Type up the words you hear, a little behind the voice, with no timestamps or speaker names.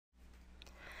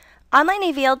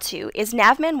Online AVL2 is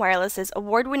Navman Wireless's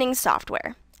award-winning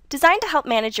software, designed to help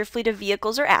manage your fleet of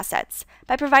vehicles or assets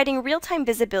by providing real-time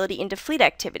visibility into fleet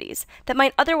activities that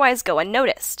might otherwise go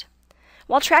unnoticed.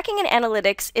 While tracking and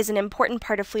analytics is an important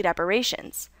part of fleet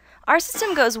operations, our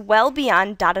system goes well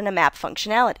beyond dot on a map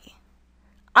functionality.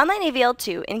 Online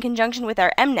AVL2, in conjunction with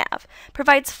our M-Nav,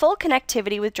 provides full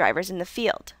connectivity with drivers in the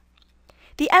field.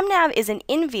 The M-Nav is an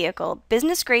in-vehicle,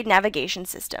 business-grade navigation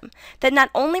system that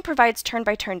not only provides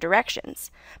turn-by-turn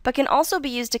directions, but can also be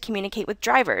used to communicate with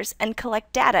drivers and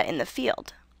collect data in the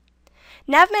field.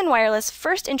 Navman Wireless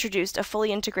first introduced a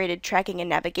fully integrated tracking and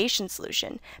navigation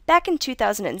solution back in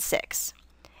 2006,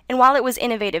 and while it was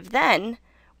innovative then,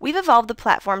 we've evolved the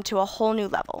platform to a whole new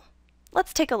level.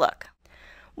 Let's take a look.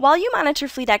 While you monitor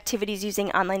fleet activities using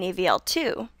Online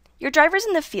AVL2, your drivers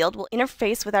in the field will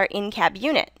interface with our in-cab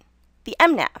unit, the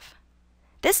M-Nav.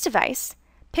 This device,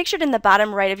 pictured in the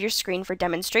bottom right of your screen for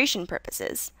demonstration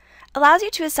purposes, allows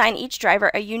you to assign each driver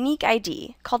a unique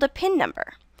ID called a PIN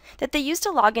number that they use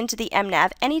to log into the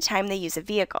M-Nav anytime they use a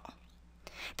vehicle.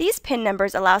 These PIN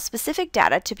numbers allow specific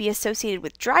data to be associated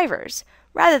with drivers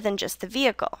rather than just the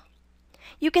vehicle.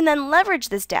 You can then leverage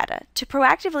this data to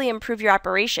proactively improve your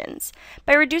operations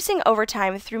by reducing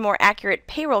overtime through more accurate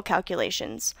payroll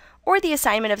calculations or the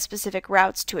assignment of specific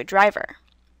routes to a driver.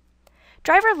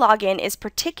 Driver login is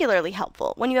particularly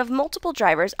helpful when you have multiple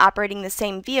drivers operating the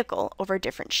same vehicle over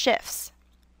different shifts.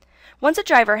 Once a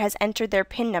driver has entered their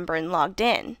PIN number and logged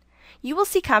in, you will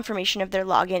see confirmation of their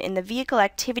login in the Vehicle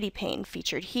Activity pane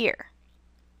featured here.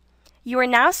 You are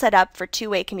now set up for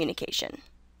two-way communication.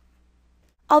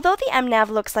 Although the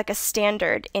M-Nav looks like a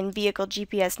standard in-vehicle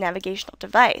GPS navigational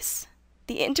device,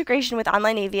 the integration with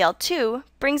Online AVL2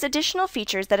 brings additional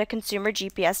features that a consumer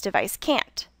GPS device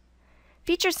can't.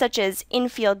 Features such as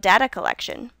in-field data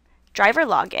collection, driver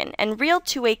login, and real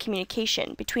two-way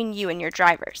communication between you and your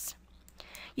drivers.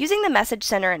 Using the Message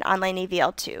Center in Online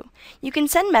AVL2, you can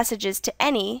send messages to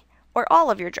any or all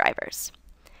of your drivers.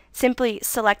 Simply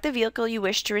select the vehicle you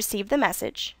wish to receive the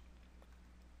message,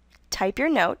 type your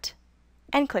note,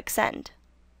 and click Send.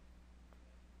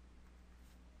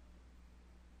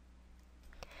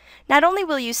 Not only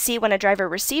will you see when a driver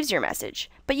receives your message,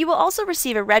 but you will also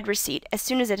receive a red receipt as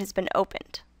soon as it has been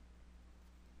opened.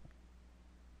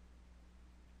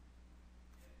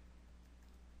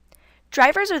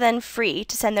 Drivers are then free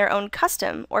to send their own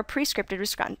custom or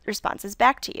pre-scripted responses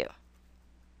back to you.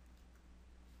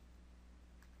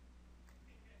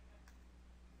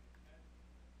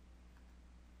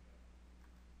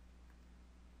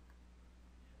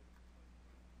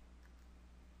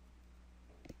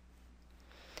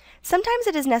 Sometimes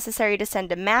it is necessary to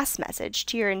send a mass message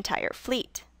to your entire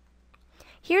fleet.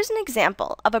 Here's an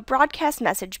example of a broadcast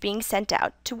message being sent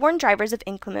out to warn drivers of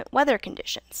inclement weather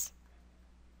conditions.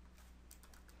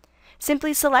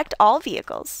 Simply select all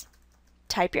vehicles,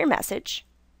 type your message,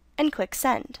 and click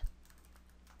Send.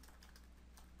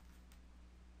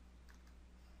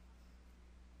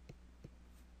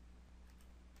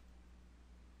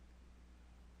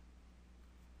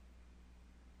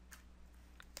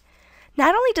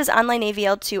 Not only does Online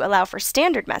AVL2 allow for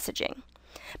standard messaging,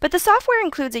 but the software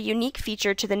includes a unique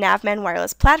feature to the Navman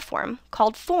Wireless platform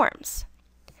called Forms.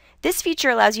 This feature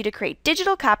allows you to create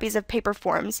digital copies of paper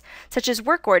forms such as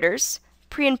work orders,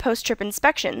 pre- and post-trip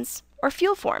inspections, or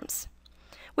fuel forms,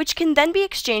 which can then be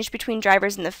exchanged between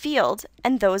drivers in the field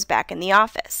and those back in the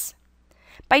office.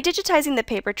 By digitizing the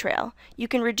paper trail, you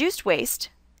can reduce waste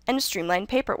and streamline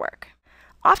paperwork.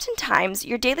 Oftentimes,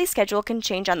 your daily schedule can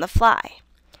change on the fly.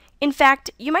 In fact,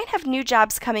 you might have new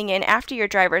jobs coming in after your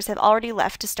drivers have already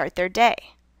left to start their day.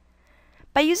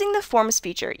 By using the Forms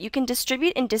feature, you can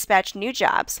distribute and dispatch new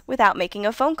jobs without making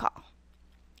a phone call.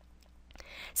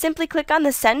 Simply click on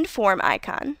the Send Form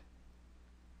icon,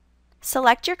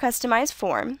 select your customized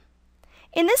form.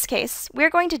 In this case, we're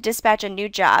going to dispatch a new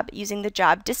job using the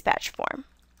Job Dispatch form.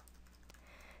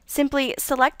 Simply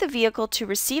select the vehicle to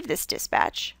receive this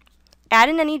dispatch, add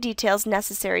in any details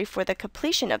necessary for the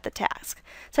completion of the task,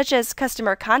 such as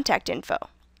customer contact info.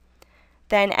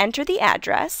 Then enter the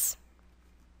address,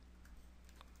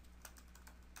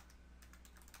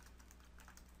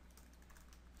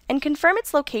 and confirm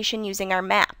its location using our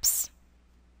maps.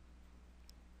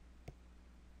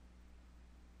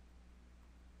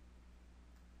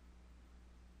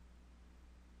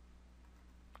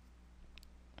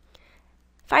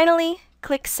 Finally,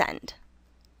 click Send.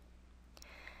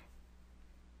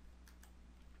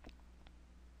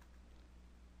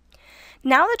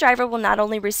 Now the driver will not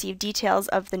only receive details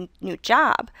of the new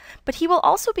job, but he will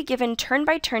also be given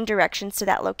turn-by-turn directions to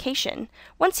that location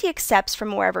once he accepts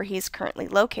from wherever he is currently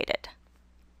located.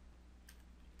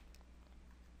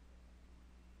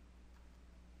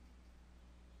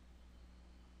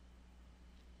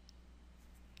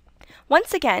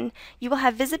 Once again, you will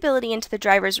have visibility into the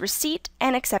driver's receipt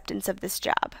and acceptance of this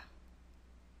job.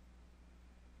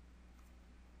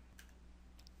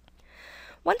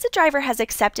 Once a driver has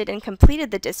accepted and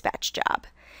completed the dispatch job,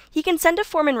 he can send a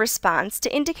form in response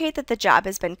to indicate that the job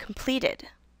has been completed.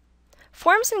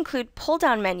 Forms include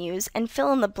pull-down menus and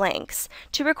fill in the blanks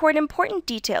to record important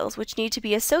details which need to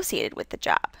be associated with the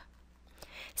job.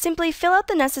 Simply fill out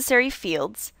the necessary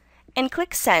fields and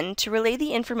click Send to relay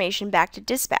the information back to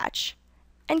dispatch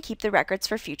and keep the records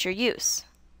for future use.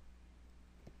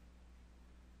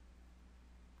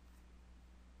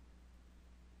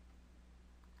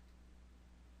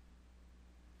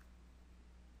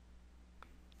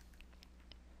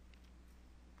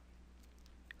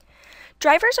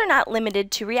 Drivers are not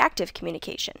limited to reactive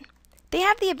communication. They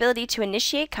have the ability to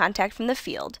initiate contact from the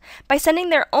field by sending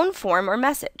their own form or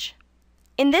message.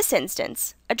 In this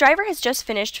instance, a driver has just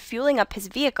finished fueling up his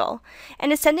vehicle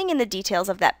and is sending in the details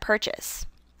of that purchase.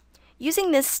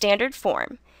 Using this standard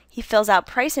form, he fills out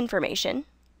price information,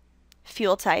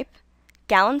 fuel type,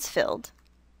 gallons filled,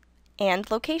 and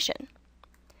location.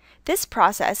 This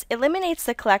process eliminates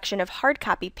the collection of hard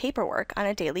copy paperwork on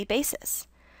a daily basis.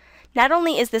 Not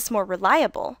only is this more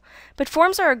reliable, but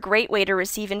forms are a great way to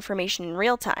receive information in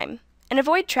real time and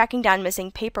avoid tracking down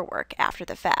missing paperwork after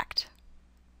the fact.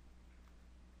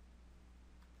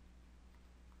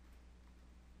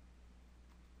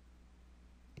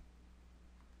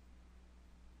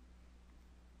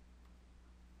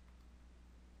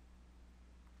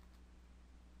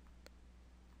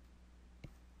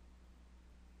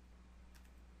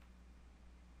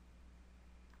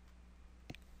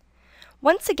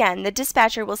 Once again, the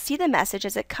dispatcher will see the message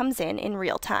as it comes in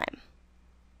real time.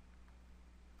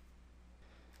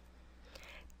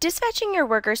 Dispatching your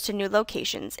workers to new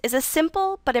locations is a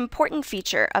simple but important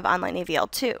feature of Online AVL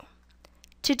 2.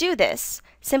 To do this,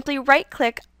 simply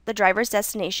right-click the driver's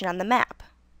destination on the map,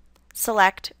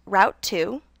 select Route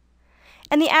to,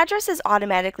 and the address is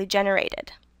automatically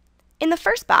generated. In the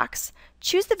first box,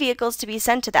 choose the vehicles to be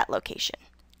sent to that location,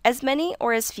 as many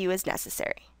or as few as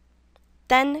necessary.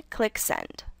 Then click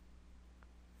Send.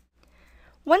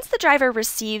 Once the driver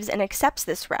receives and accepts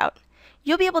this route,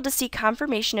 you'll be able to see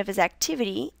confirmation of his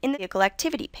activity in the Vehicle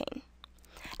Activity pane.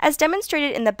 As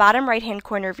demonstrated in the bottom right-hand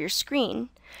corner of your screen,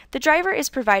 the driver is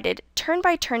provided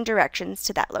turn-by-turn directions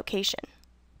to that location.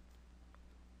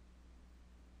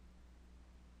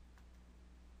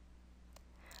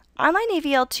 Online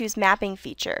AVL 2's mapping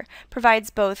feature provides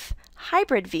both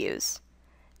hybrid views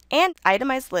and an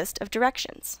itemized list of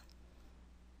directions.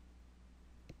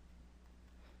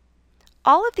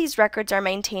 All of these records are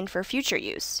maintained for future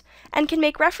use and can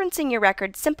make referencing your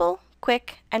records simple,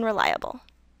 quick, and reliable.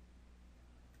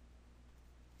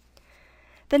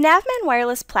 The Navman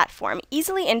wireless platform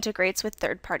easily integrates with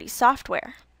third-party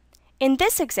software. In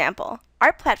this example,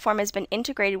 our platform has been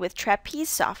integrated with Trapeze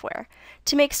software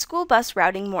to make school bus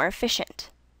routing more efficient.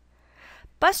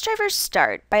 Bus drivers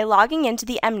start by logging into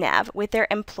the M-Nav with their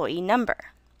employee number.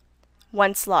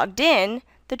 Once logged in,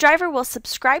 the driver will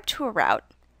subscribe to a route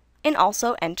and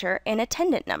also enter an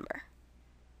attendant number.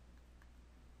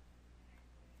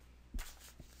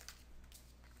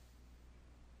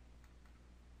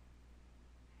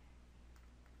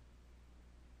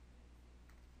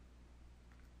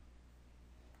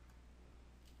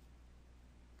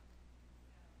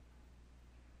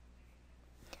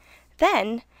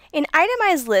 Then, an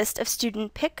itemized list of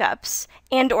student pickups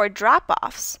and/or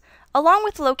drop-offs, along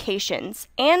with locations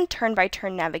and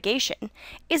turn-by-turn navigation,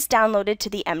 is downloaded to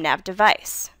the M-Nav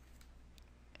device.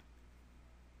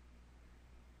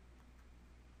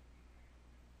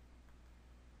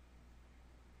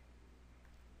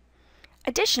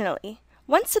 Additionally,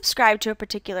 once subscribed to a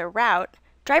particular route,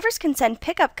 drivers can send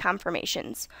pickup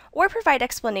confirmations or provide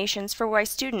explanations for why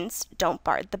students don't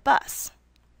board the bus.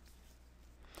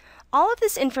 All of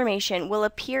this information will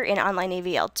appear in Online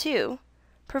AVL 2,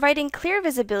 providing clear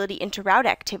visibility into route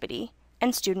activity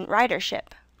and student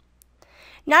ridership.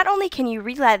 Not only can you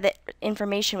relay the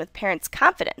information with parents'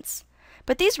 confidence,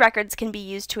 but these records can be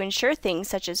used to ensure things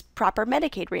such as proper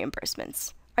Medicaid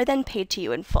reimbursements are then paid to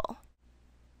you in full.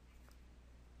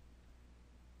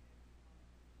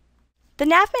 The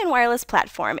Navman wireless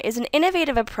platform is an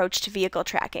innovative approach to vehicle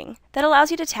tracking that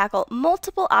allows you to tackle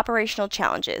multiple operational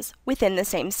challenges within the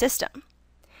same system.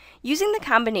 Using the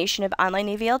combination of Online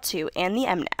AVL 2 and the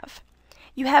M-Nav,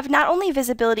 you have not only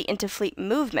visibility into fleet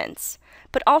movements,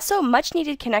 but also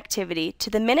much-needed connectivity to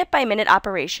the minute-by-minute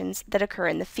operations that occur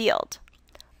in the field,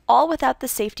 all without the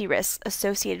safety risks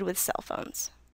associated with cell phones.